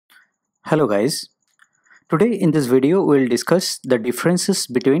Hello guys, today in this video we will discuss the differences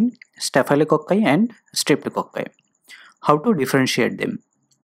between Staphylococci and Streptococci, how to differentiate them.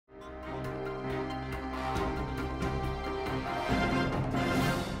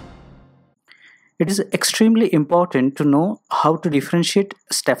 It is extremely important to know how to differentiate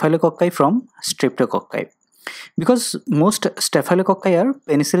Staphylococci from Streptococci because most Staphylococci are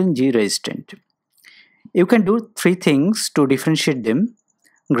penicillin G resistant. You can do three things to differentiate them: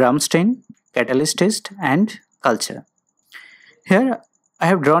 gram stain, catalase test, and culture. Here I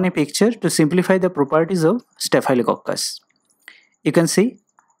have drawn a picture to simplify the properties of Staphylococcus. You can see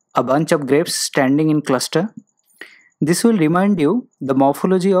a bunch of grapes standing in cluster. This will remind you the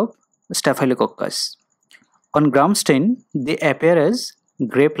morphology of Staphylococcus. On gram stain, they appear as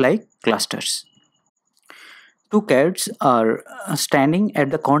grape-like clusters. Two cats are standing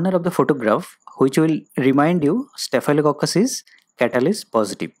at the corner of the photograph, which will remind you Staphylococcus is catalase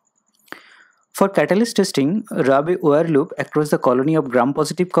positive. For catalase testing, rub a wire loop across the colony of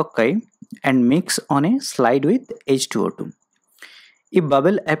gram-positive cocci and mix on a slide with H2O2. If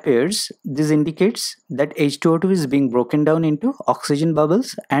bubble appears, this indicates that H2O2 is being broken down into oxygen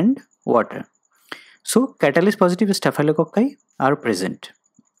bubbles and water. So, catalase positive staphylococci are present.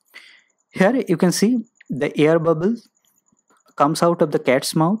 Here you can see the air bubble comes out of the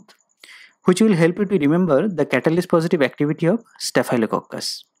cat's mouth, which will help you to remember the catalase positive activity of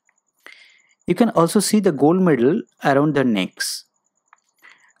Staphylococcus. You can also see the gold medal around their necks.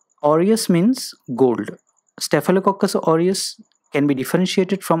 Aureus means gold. Staphylococcus aureus can be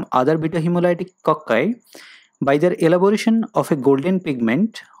differentiated from other beta hemolytic cocci by their elaboration of a golden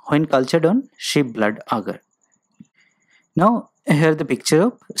pigment when cultured on sheep blood agar. Now here the picture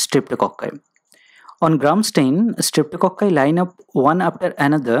of Streptococci. On gram stain, Streptococci line up one after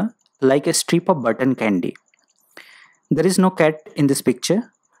another like a strip of button candy. There is no cat in this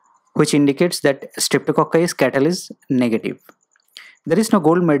picture, which indicates that Streptococci is catalase negative. There is no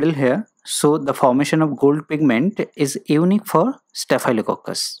gold medal here, so the formation of gold pigment is unique for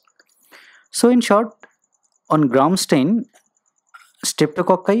Staphylococcus. So in short, on gram stain,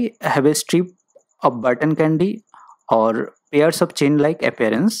 Streptococci have a strip of button candy or pairs of chain-like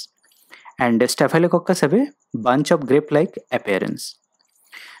appearance, and Staphylococcus have a bunch of grape-like appearance.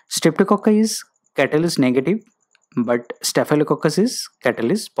 Streptococci is catalase negative, but Staphylococcus is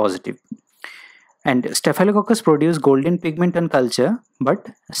catalase positive. And Staphylococcus produce golden pigment on culture, but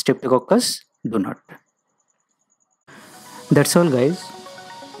Streptococcus do not. That's all guys.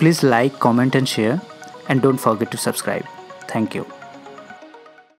 Please like, comment and share, and don't forget to subscribe. Thank you.